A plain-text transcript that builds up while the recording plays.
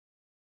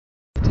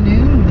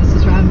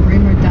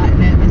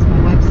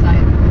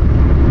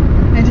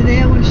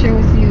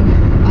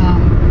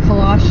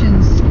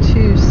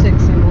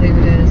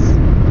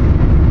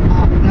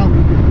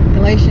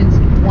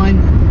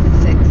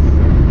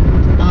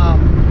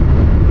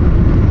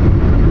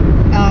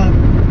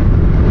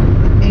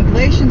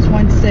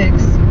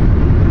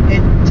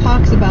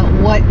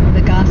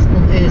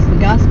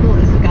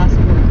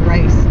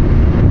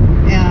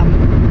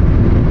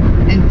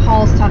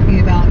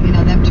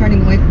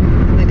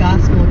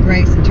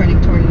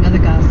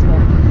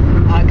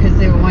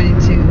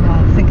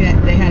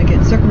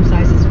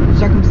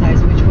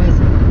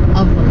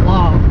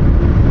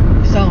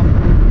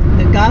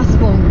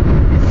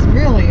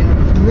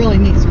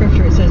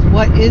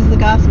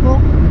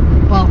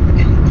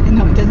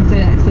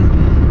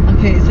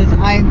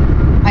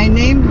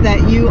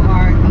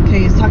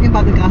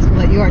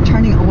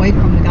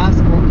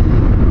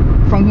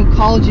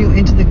called you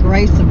into the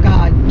grace of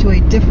God to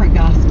a different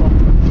gospel.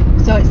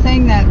 So it's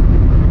saying that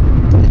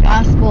the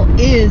gospel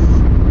is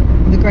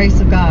the grace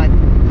of God.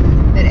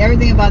 That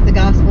everything about the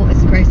gospel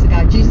is the grace of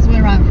God. Jesus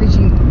went around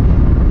preaching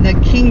the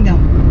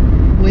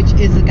kingdom, which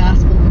is the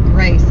gospel of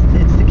grace.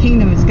 It's the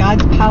kingdom. It's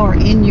God's power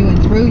in you and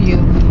through you.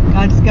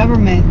 God's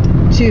government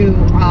to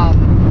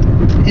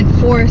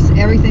enforce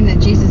everything that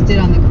Jesus did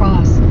on the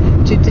cross.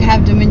 To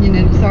have dominion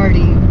and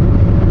authority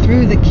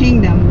through the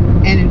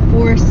kingdom and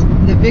enforce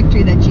the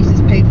victory that Jesus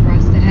paid for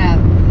us to have.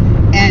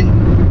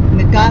 And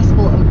the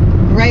gospel of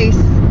grace,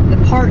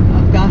 the part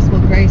of gospel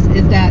of grace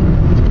is that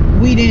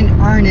we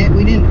didn't earn it.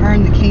 We didn't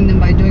earn the kingdom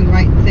by doing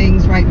right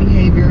things, right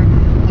behavior,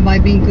 by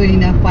being good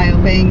enough, by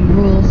obeying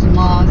rules and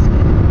laws,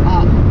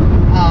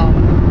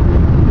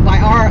 by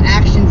our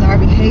actions, our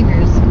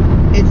behaviors.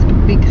 It's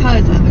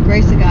because of the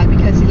grace of God,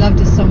 because He loved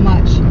us so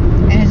much.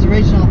 And His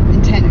original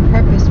intent and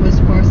purpose was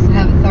for us to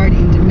have authority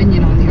and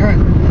dominion on the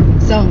earth.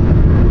 So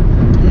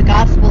the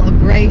gospel of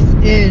grace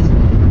is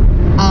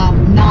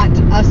not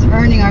us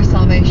earning our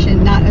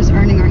salvation, not us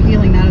earning our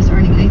healing, not us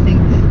earning anything,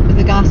 but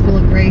the gospel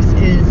of grace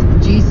is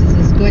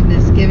Jesus'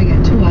 goodness, giving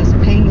it to us,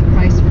 paying the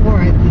price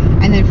for it,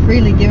 and then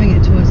freely giving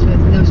it to us with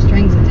no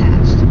strings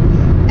attached.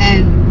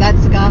 And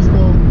that's the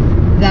gospel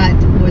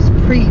that was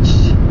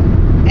preached,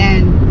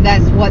 and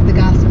that's what the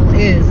gospel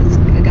is. It's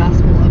a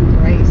gospel of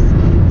grace.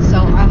 So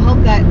I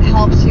hope that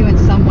helps you in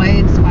some way,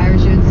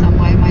 inspires you in some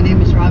way. My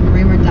name is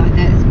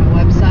RobinRaymer.net is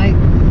my website.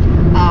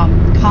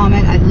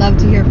 Comment. I'd love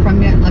to hear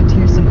from you. I'd love to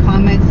hear some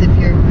comments if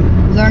you're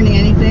learning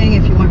anything,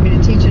 if you want me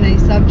to teach on any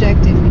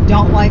subject, if you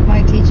don't like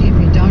my teaching,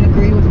 if you don't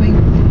agree with me,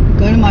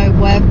 go to my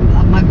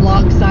my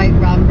blog site,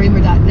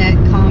 RobinRaymer.net,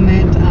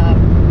 comment,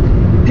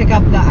 pick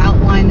up the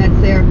outline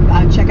that's there,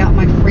 check out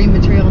my free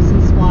materials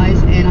and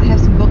supplies, and I have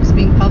some books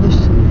being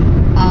published,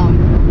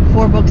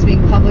 4 books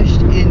being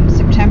published in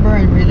September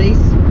and